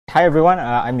Hi everyone,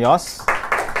 I'm Yos.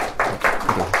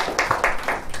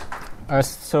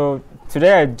 So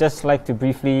today I'd just like to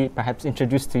briefly perhaps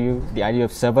introduce to you the idea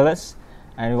of serverless,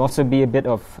 and it will also be a bit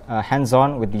of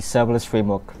hands-on with the serverless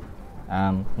framework.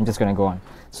 I'm just going to go on.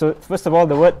 So first of all,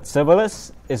 the word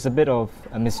serverless is a bit of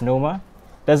a misnomer.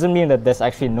 Doesn't mean that there's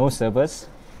actually no servers.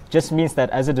 Just means that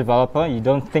as a developer, you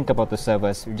don't think about the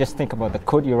servers. You just think about the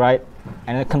code you write,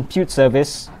 and a compute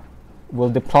service will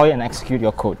deploy and execute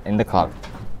your code in the cloud.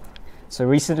 So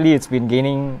recently, it's been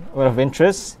gaining a lot of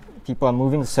interest. People are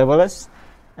moving to serverless.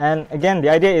 And again, the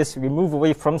idea is we move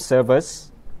away from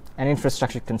servers and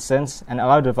infrastructure concerns and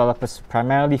allow developers to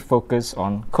primarily focus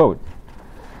on code.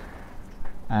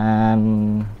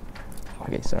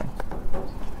 Okay, sorry.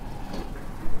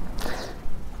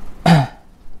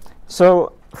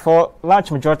 So for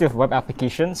large majority of web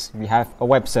applications, we have a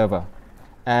web server.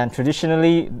 And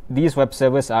traditionally, these web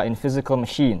servers are in physical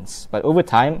machines. But over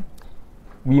time,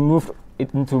 we moved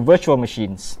it into virtual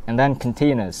machines, and then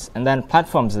containers, and then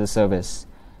platforms as a service.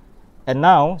 And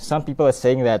now, some people are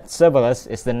saying that serverless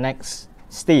is the next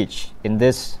stage in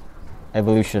this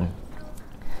evolution.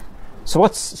 So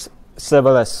what's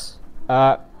serverless?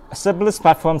 Serverless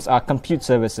platforms are compute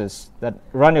services that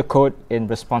run your code in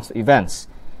response to events.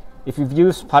 If you've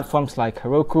used platforms like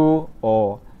Heroku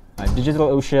or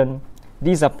DigitalOcean,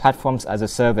 these are platforms as a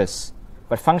service.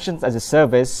 But functions as a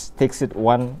service takes it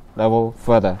one level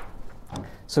further.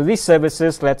 So these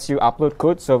services lets you upload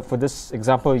code. So for this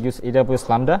example, you use AWS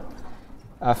Lambda.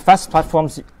 Fast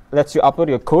platforms lets you upload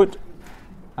your code,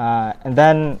 and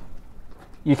then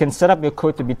you can set up your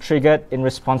code to be triggered in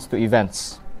response to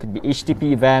events. It could be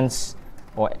HTTP events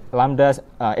or Lambda,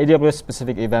 AWS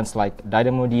specific events like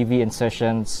DynamoDB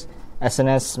insertions,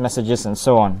 SNS messages, and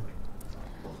so on.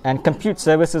 And compute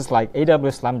services like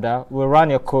AWS Lambda will run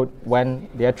your code when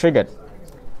they are triggered.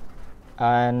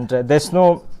 And there's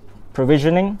no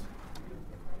provisioning.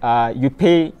 You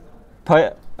pay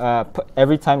per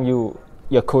every time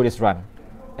your code is run.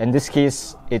 In this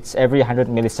case, it's every 100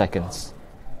 milliseconds.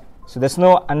 So there's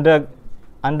no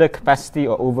under capacity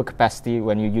or over capacity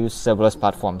when you use serverless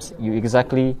platforms. You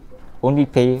exactly only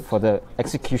pay for the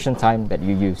execution time that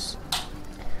you use.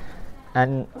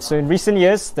 And so in recent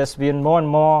years, there's been more and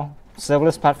more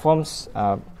serverless platforms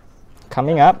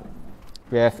coming up.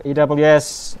 We have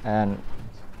AWS and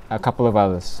a couple of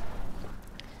others.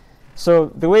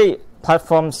 So the way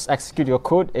platforms execute your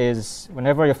code is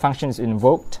whenever your function is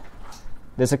invoked,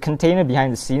 there's a container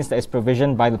behind the scenes that is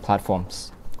provisioned by the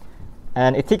platforms.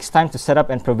 And it takes time to set up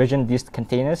and provision these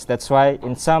containers. That's why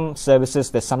in some services,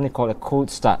 there's something called a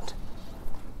cold start.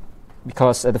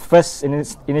 Because at the first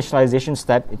initialization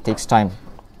step, it takes time.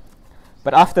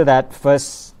 But after that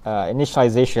first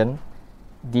initialization,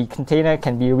 the container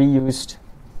can be reused,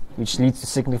 which leads to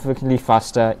significantly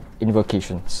faster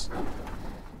invocations.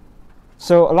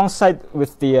 So alongside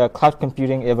with the cloud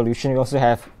computing evolution, we also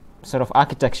have sort of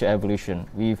architecture evolution.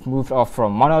 We've moved off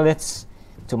from monoliths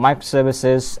to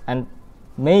microservices, and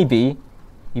maybe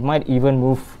we might even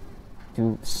move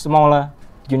to smaller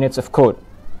units of code,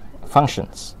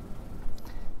 functions.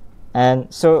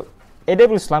 And so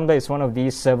AWS Lambda is one of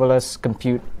these serverless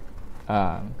compute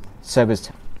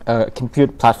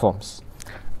compute platforms.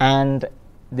 And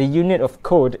the unit of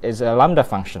code is a Lambda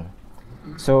function.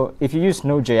 So if you use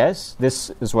Node.js, this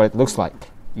is what it looks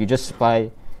like. You just supply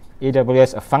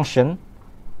AWS a function,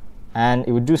 and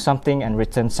it would do something and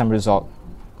return some result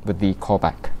with the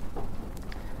callback.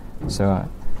 So,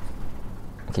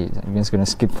 okay, I'm just going to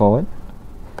skip forward.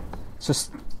 So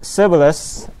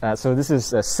serverless, so this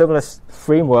is a serverless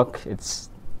framework. It's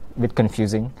a bit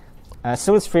confusing.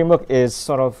 Serverless framework is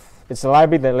it's a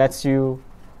library that lets you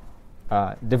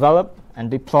develop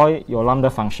and deploy your Lambda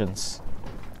functions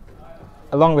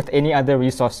along with any other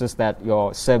resources that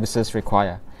your services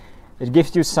require. It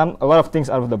gives you a lot of things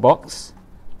out of the box,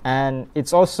 and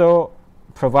it's also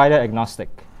provider agnostic,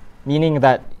 meaning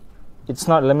that it's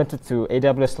not limited to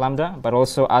AWS Lambda, but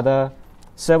also other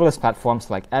serverless platforms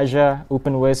like Azure,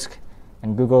 OpenWhisk,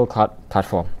 and Google Cloud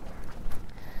Platform.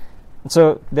 And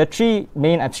so there are three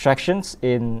main abstractions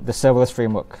in the serverless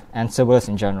framework and serverless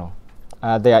in general.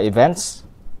 There are events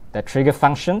that trigger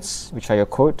functions, which are your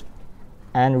code,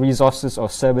 and resources or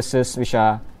services, which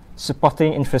are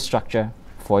supporting infrastructure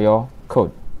for your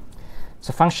code.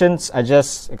 So functions are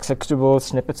just executable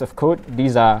snippets of code.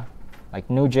 These are like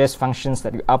Node.js functions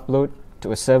that you upload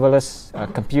to a serverless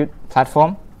compute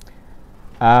platform.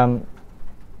 The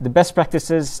best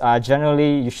practices are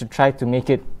generally you should try to make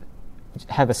it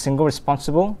have a single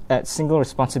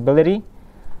responsibility,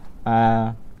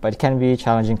 but it can be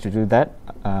challenging to do that.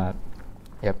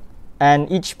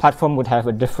 And each platform would have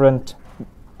a different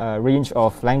range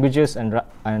of languages and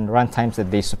runtimes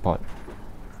that they support.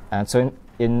 And so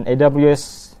in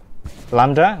AWS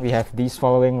Lambda, we have these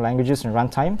following languages and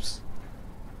runtimes,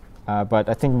 but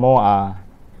I think more are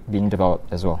being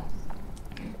developed as well.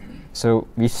 So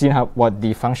we've seen what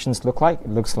the functions look like. It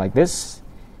looks like this.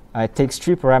 It takes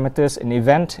 3 parameters. An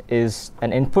event is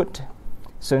an input.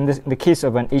 So in the case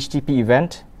of an HTTP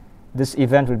event, this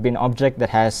event would be an object that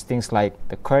has things like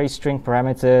the query string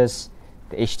parameters,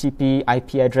 the HTTP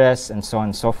IP address, and so on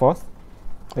and so forth.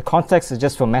 The context is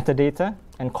just for metadata,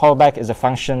 and callback is a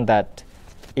function that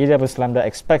AWS Lambda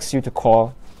expects you to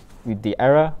call with the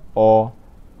error or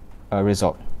a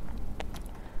result.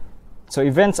 So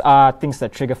events are things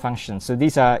that trigger functions. So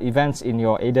these are events in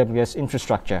your AWS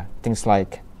infrastructure. Things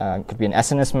like it could be an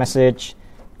SNS message,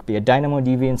 it could be a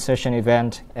DynamoDB insertion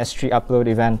event, S3 upload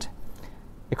event.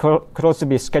 It could also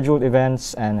be scheduled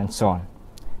events and so on.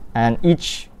 And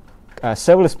each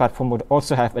serverless platform would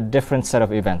also have a different set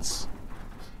of events.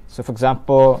 So for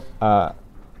example,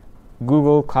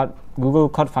 Google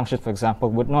Cloud Functions, for example,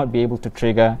 would not be able to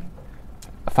trigger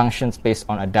functions based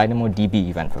on a DynamoDB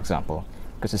event, for example,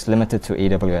 because it's limited to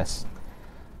AWS.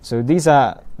 So these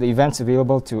are the events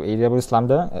available to AWS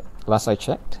Lambda, last I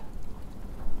checked.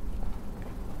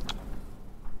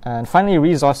 And finally,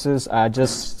 resources are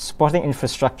just supporting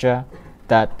infrastructure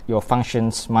that your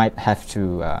functions might have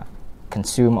to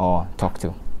consume or talk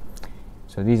to.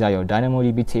 So these are your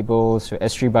DynamoDB tables, your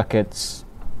S3 buckets,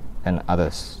 and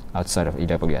others outside of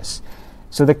AWS.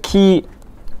 So the key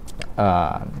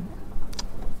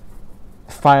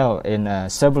file in a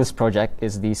serverless project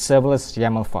is the serverless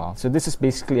YAML file. So this is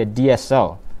basically a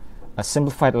DSL, a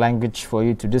simplified language for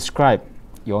you to describe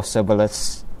your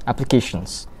serverless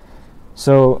applications.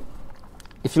 So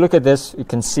if you look at this, you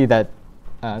can see that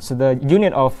so the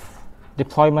unit of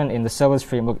deployment in the serverless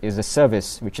framework is a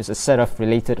service, which is a set of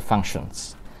related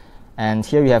functions. And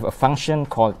here we have a function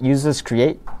called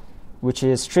users_create, which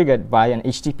is triggered by an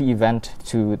HTTP event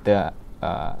to the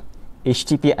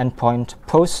HTTP endpoint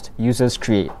post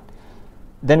users_create.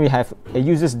 Then we have a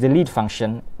users_delete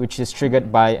function, which is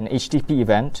triggered by an HTTP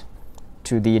event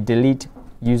to the delete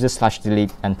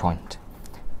user/delete endpoint.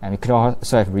 And we could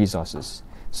also have resources.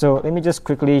 So let me just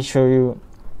quickly show you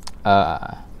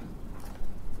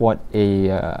what a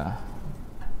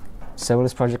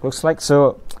serverless project looks like.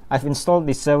 So I've installed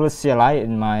the serverless CLI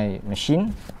in my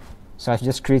machine. So I've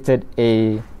just created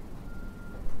a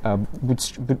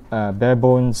bare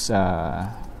bones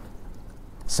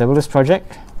serverless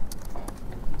project.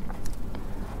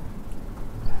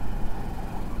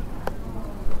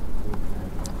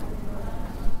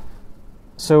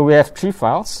 So we have 3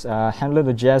 files.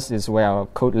 Handler.js is where our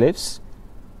code lives.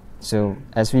 So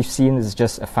as we've seen, it's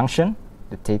just a function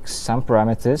that takes some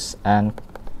parameters and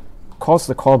calls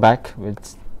the callback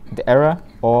with the error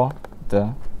or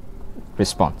the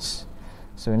response.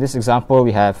 So in this example,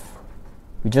 we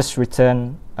just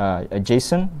return a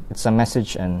JSON with some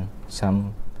message and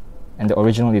the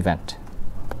original event.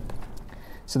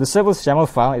 So the serverless YAML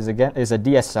file is a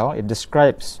DSL. It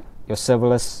describes your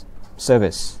serverless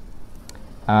service.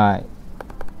 For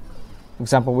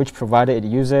example, which provider it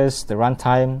uses, the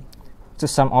runtime.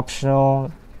 Just some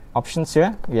options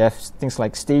here. We have things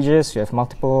like stages. You have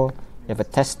multiple. You have a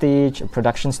test stage, a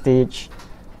production stage,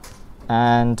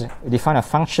 and we define our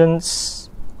functions,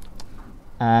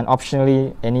 and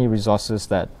optionally any resources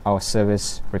that our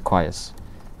service requires.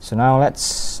 So now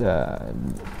let's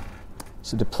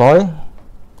deploy.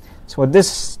 So what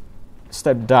this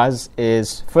step does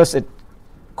is first it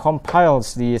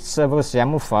compiles the serverless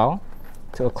YAML file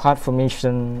to a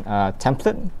CloudFormation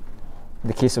template, in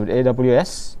the case of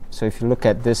AWS. So if you look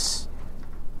at this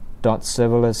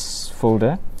 .serverless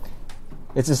folder,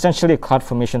 it's essentially a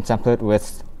CloudFormation template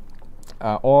with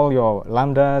all your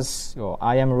lambdas, your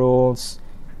IAM roles,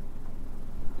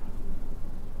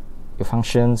 your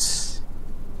functions,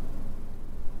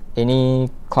 any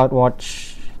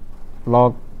CloudWatch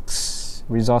logs,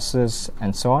 resources,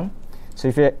 and so on. So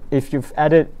if you've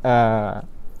added a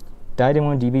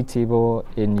DynamoDB table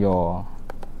in your,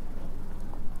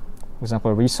 for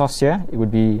example, resource here, it would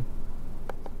be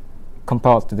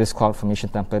compiled to this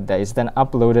CloudFormation template that is then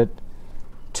uploaded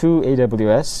to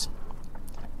AWS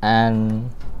and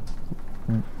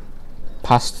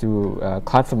passed to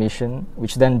CloudFormation,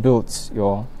 which then builds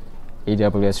your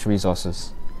AWS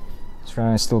resources. So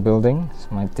I'm still building, so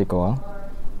it might take a while.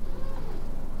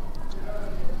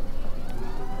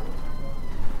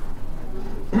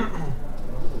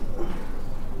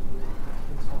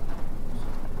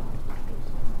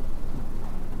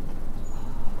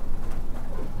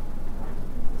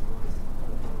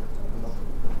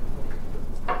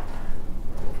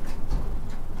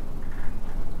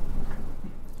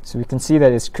 So we can see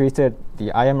that it's created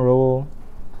the IAM role,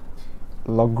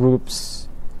 log groups,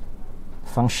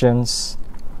 functions,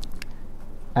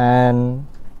 and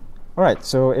all right.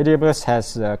 So AWS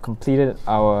has completed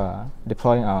our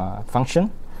deploying our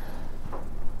function,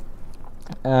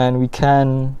 and we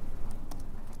can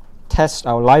test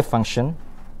our live function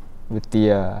with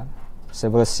the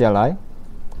serverless CLI,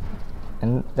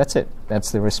 and that's it.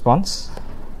 That's the response.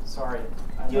 Sorry.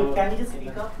 Can you just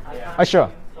speak up? Oh, sure.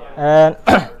 And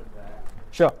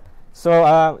sure.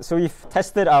 So we've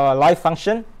tested our live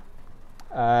function,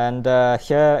 and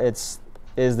here is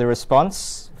the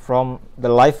response from the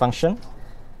live function.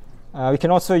 We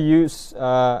can also use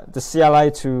the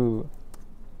CLI to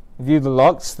view the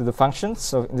logs to the functions.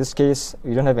 So in this case,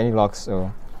 we don't have any logs.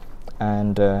 So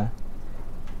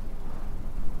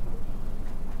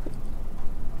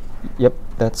yep,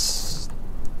 that's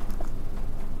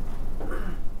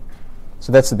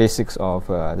the basics of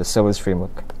the serverless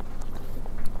framework.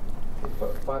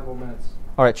 5 more minutes.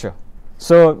 All right, sure.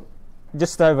 So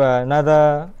just have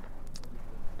another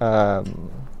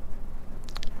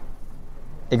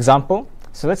example.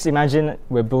 So let's imagine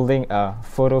we're building a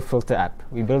photo filter app.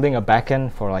 We're building a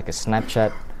backend for like a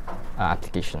Snapchat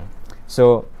application.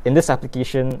 So in this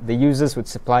application, the users would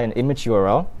supply an image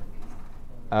URL.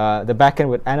 The backend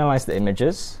would analyze the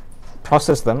images,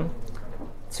 process them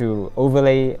to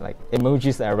overlay like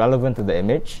emojis that are relevant to the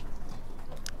image,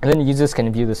 and then users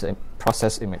can view this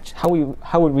processed image. How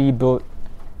would we build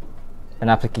an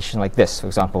application like this, for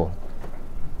example?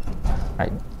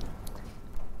 Right.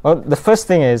 Well, the first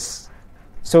thing is,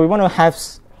 so we want to have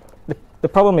the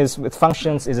problem is with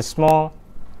functions is a small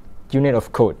unit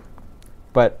of code,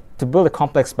 but to build a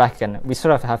complex backend, we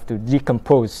sort of have to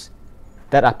decompose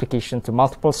that application to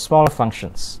multiple smaller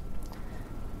functions.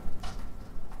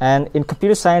 And in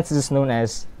computer science, this is known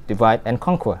as divide and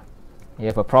conquer. You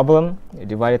have a problem, you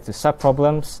divide it to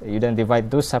sub-problems, you then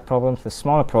divide those sub-problems to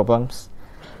smaller problems.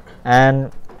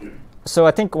 And so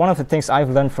I think one of the things I've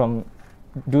learned from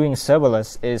doing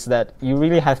serverless is that you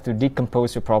really have to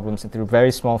decompose your problems into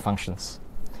very small functions.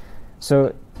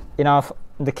 So in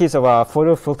the case of our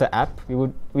photo filter app,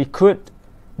 we could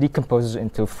decompose it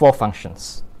into 4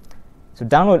 functions. So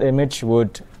download image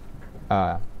would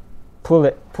pull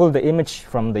the image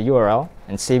from the URL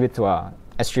and save it to our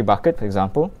S3 bucket, for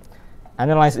example.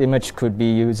 Analyze image could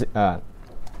be using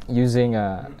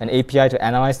an API to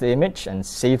analyze the image and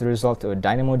save the result to a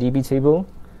DynamoDB table.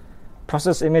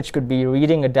 Process image could be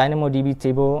reading a DynamoDB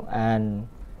table and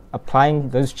applying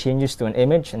those changes to an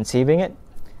image and saving it.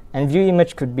 And view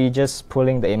image could be just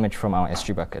pulling the image from our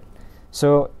S3 bucket.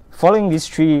 So following these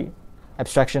 3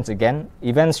 abstractions again,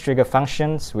 events trigger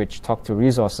functions which talk to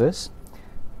resources.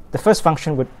 The first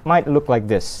function might look like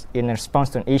this in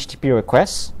response to an HTTP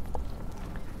request.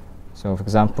 So for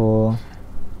example,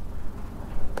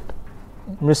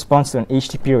 in response to an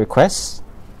HTTP request,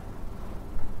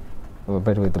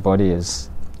 but with the body is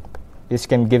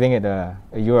can giving it a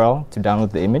URL to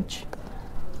download the image.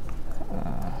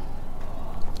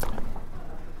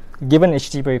 Given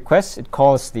HTTP request, it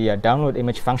calls the download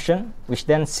image function, which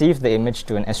then saves the image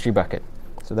to an S3 bucket.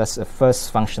 So that's the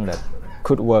first function that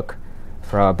could work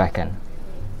for our backend.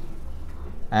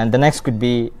 And the next could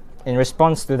be, in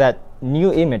response to that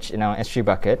new image in our S3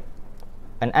 bucket,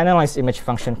 an analyze image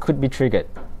function could be triggered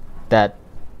that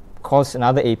calls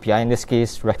another API, in this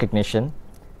case recognition,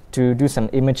 to do some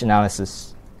image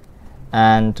analysis.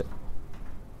 And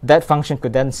that function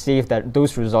could then save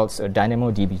those results to a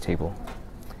DynamoDB table.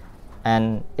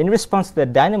 And in response to the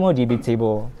DynamoDB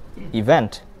table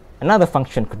event, another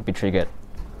function could be triggered,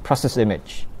 process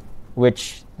image,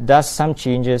 which does some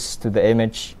changes to the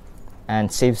image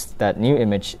and saves that new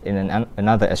image in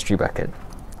another S3 bucket.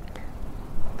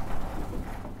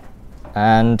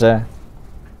 And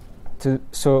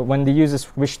so when the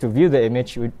users wish to view the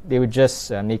image, they would just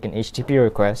make an HTTP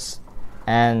request,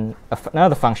 and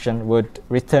another function would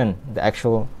return the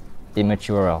actual image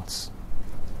URLs.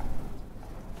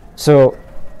 So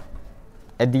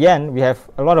at the end, we have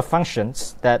a lot of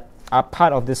functions that are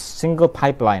part of this single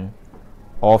pipeline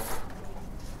of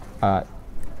our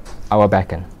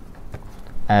backend.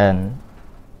 And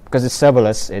because it's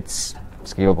serverless, it's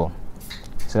scalable.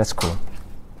 So that's cool.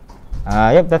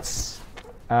 Yep, that's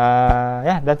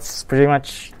pretty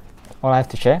much all I have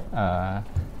to share.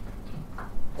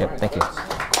 Yep, thank you.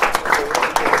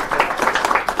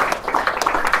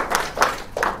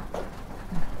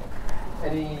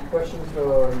 Any questions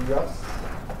for Yos?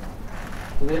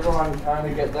 Did everyone kind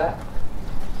of get that?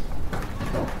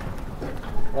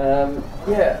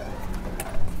 Yeah.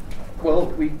 Well,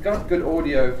 we got good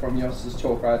audio from Yos's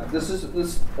talk, right? This is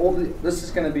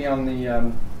going to be on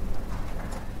the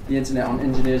the internet on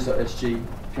Engineers.SG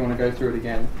if you want to go through it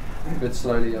again a bit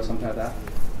slowly or something like that.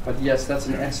 But yes, that's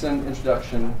an excellent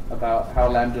introduction about how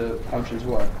Lambda functions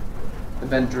work.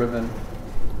 Event-driven,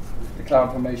 the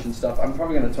cloud formation stuff. I'm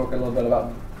probably going to talk a little bit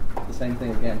about the same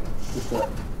thing again, just to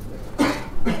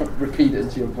repeat it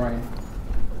into your brain.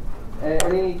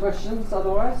 Any questions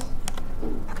otherwise?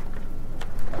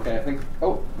 Okay, I think,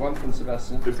 one from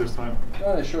Sebastian. If there's time.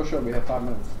 No, sure, we have 5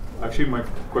 minutes. Actually, my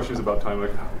question is about time.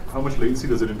 Like, how much latency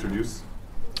does it introduce?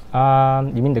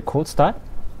 You mean the cold start?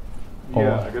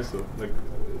 Yeah, I guess so. Like,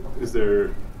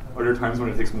 are there times when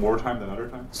it takes more time than other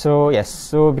times? So yes,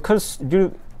 so because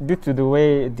due to the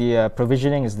way the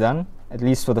provisioning is done, at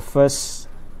least for the first.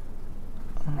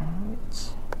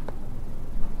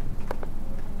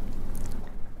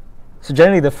 So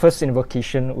generally, the first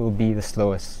invocation will be the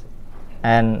slowest,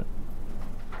 and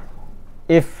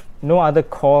if no other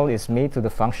call is made to the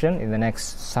function in the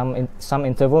next some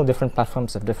interval, different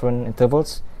platforms have different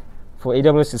intervals. For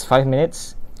AWS, it's 5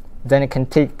 minutes. Then it can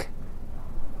take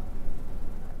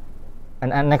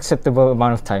an unacceptable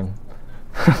amount of time.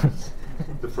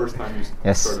 The first time you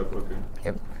yes. start up, okay.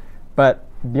 Yep. But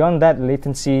beyond that,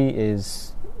 latency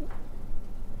is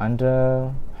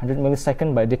under 100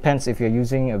 millisecond, but it depends if you're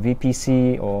using a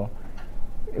VPC or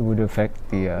it would affect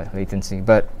the latency.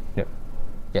 But yep.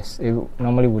 Yes, it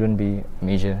normally wouldn't be a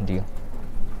major deal.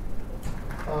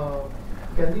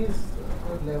 Can these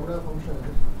Lambda functions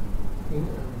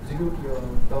execute your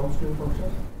downstream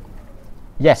functions?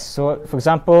 Yes. So, for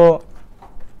example,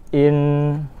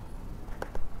 in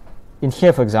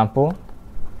here, for example,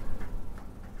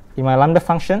 in my Lambda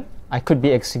function, I could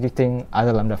be executing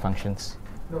other Lambda functions.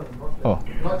 No,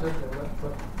 not just Lambda,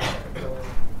 but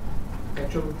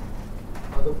actual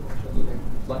other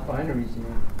functions like binaries, you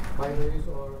mean? Binaries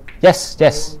or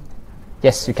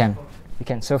yes, you can. You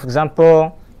can. So, for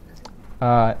example,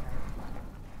 there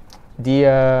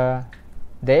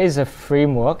is a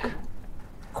framework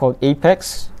called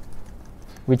Apex,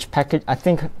 which I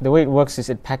think the way it works is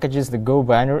it packages the Go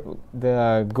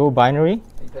binary.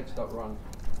 Apex.run.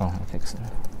 Oh, Apex.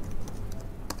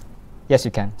 Yes,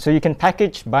 you can. So you can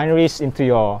package binaries into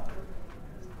your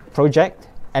project,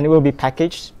 and it will be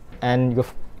packaged, and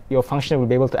your function will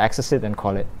be able to access it and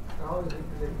call it. How is it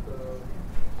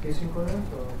like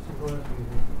asynchronous or synchronous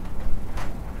behavior?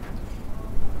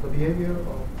 The behavior of the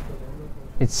Lambda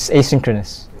function? It's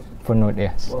asynchronous for Node,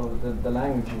 yes. Well, the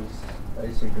language is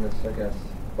asynchronous, I guess.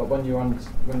 But when you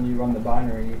run the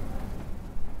binary, it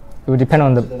would depend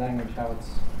on the language how it's.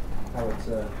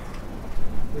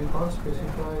 We can't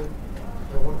specify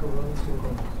I want to run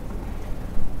synchronous.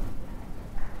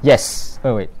 Yes.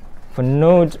 Oh wait. For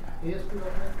Node. ASP.NET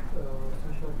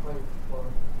C#5 or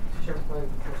C#5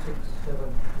 for 6,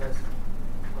 7 has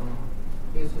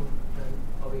async and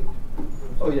await.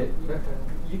 Oh yeah,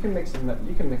 you can mix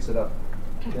it up.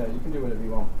 Yeah, you can do whatever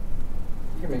you want.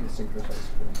 You can make it synchronous.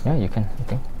 Yeah, you can.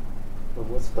 Okay. So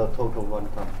what's the total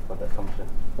runtime for that function?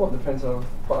 Well, it depends how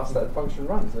fast that function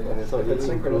runs. I guess. So if you it's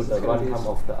include synchronous, the it's going to be. runtime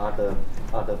of the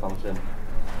other function,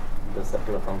 the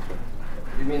separate function.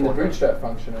 You mean the bootstrap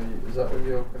function? Is that what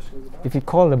your question is about? If you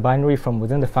call the binary from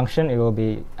within the function, it will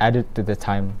be added to the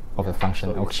time of the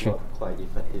function. So it's not quite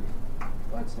effective.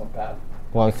 That's not bad.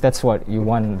 Well, if that's what you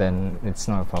want, then it's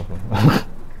not a problem.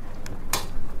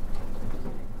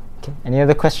 Okay. Any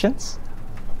other questions?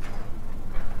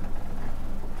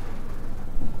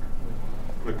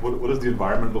 Like, what does the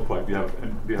environment look like? Do you have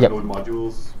Yep. node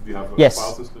modules? Do you have a Yes.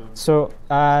 file system? So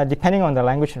depending on the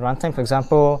language and runtime, for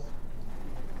example,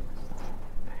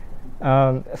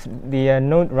 the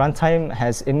Node runtime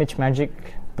has ImageMagick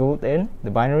built in,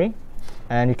 the binary,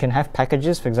 and you can have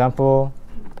packages. For example,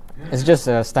 it's just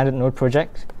a standard Node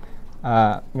project.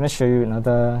 I'm going to show you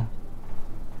another.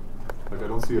 Like, I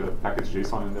don't see a package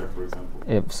JSON in there, for example.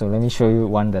 Yep, so let me show you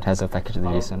one that has a package of the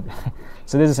JSON.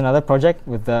 So this is another project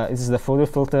with this is the folder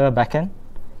filter backend.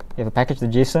 You have a package the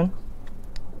JSON,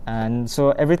 and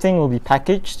so everything will be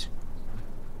packaged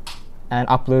and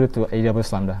uploaded to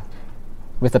AWS Lambda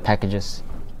with the packages.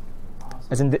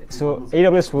 As in, so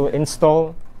AWS will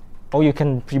install, or you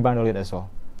can pre-bundle it as well.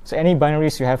 So any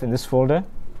binaries you have in this folder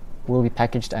will be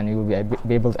packaged, and you will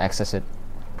be able to access it.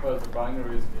 Well, the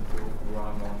binaries need to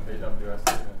run on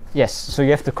AWS. Yes, so you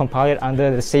have to compile it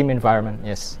under the same environment,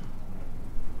 yes.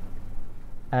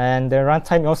 And the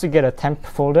runtime, you also get a temp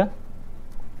folder,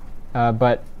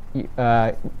 but you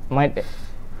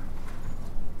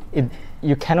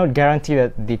cannot guarantee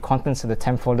that the contents of the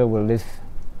temp folder will live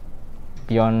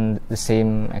beyond the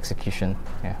same execution.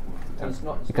 Yeah, It's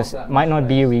not because that it might much not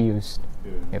be space. reused.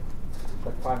 Yeah. Yep.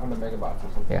 Like 500 megabytes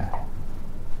or something. Yeah.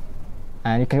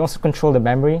 And you can also control the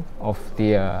memory of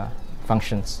the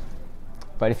functions.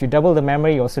 But if you double the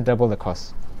memory, you also double the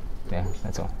cost. Yeah,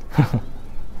 that's all.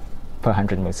 Per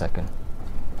 100 millisecond.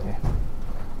 Yeah.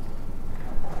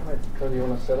 Right, Claudio, you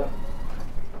want to set up?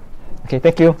 Okay,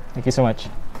 thank you. Thank you so much.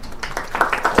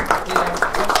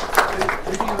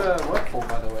 Who do you work for,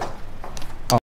 by the way?